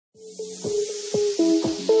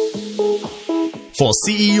For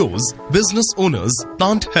CEOs, business owners,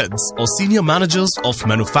 plant heads or senior managers of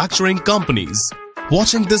manufacturing companies,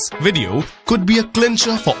 watching this video could be a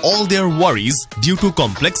clincher for all their worries due to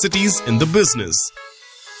complexities in the business.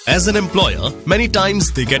 As an employer, many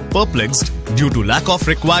times they get perplexed due to lack of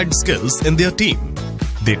required skills in their team.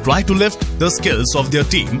 They try to lift the skills of their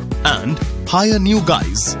team and hire new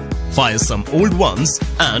guys, fire some old ones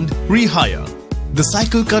and rehire. The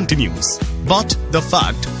cycle continues, but the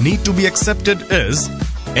fact need to be accepted is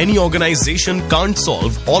any organization can't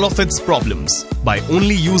solve all of its problems by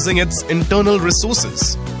only using its internal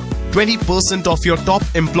resources. 20% of your top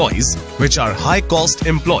employees, which are high-cost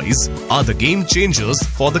employees, are the game changers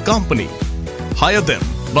for the company. Hire them,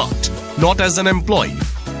 but not as an employee,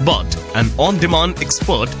 but an on-demand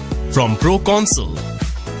expert from Proconsul.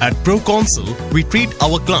 At Proconsul, we treat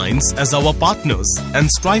our clients as our partners and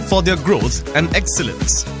strive for their growth and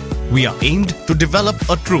excellence. We are aimed to develop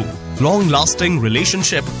a true, long-lasting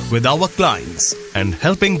relationship with our clients and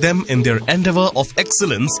helping them in their endeavor of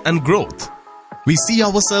excellence and growth. We see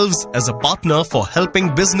ourselves as a partner for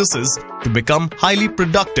helping businesses to become highly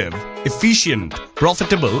productive, efficient,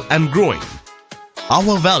 profitable and growing.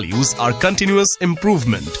 Our values are continuous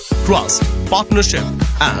improvement, trust, partnership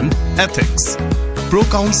and ethics.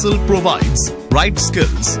 Proconsul provides right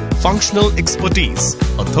skills, functional expertise,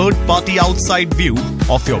 a third-party outside view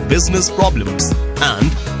of your business problems, and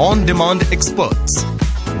on-demand experts.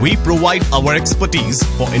 We provide our expertise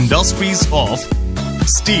for industries of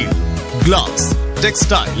steel, glass,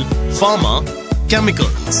 textile, pharma,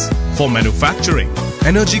 chemicals, for manufacturing,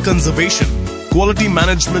 energy conservation, quality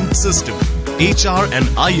management system, HR and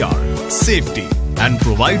IR, safety, and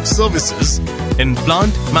provide services in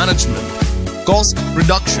plant management, cost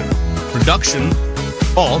reduction, production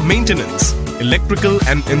or maintenance, electrical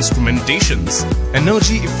and instrumentations,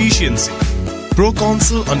 energy efficiency.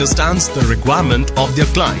 Proconsul understands the requirement of their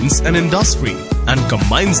clients and industry and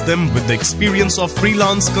combines them with the experience of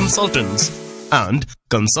freelance consultants and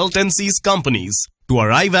consultancies companies to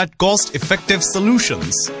arrive at cost-effective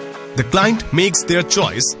solutions. The client makes their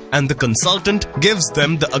choice and the consultant gives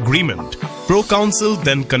them the agreement. Proconsul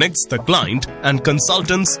then connects the client and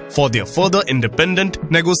consultants for their further independent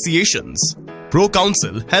negotiations.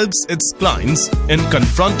 Proconsul helps its clients in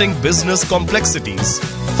confronting business complexities,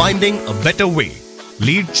 finding a better way,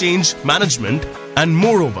 lead change management, and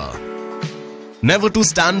moreover, never to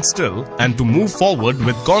stand still and to move forward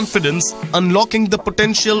with confidence, unlocking the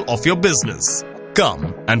potential of your business.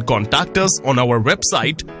 Come and contact us on our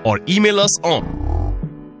website or email us on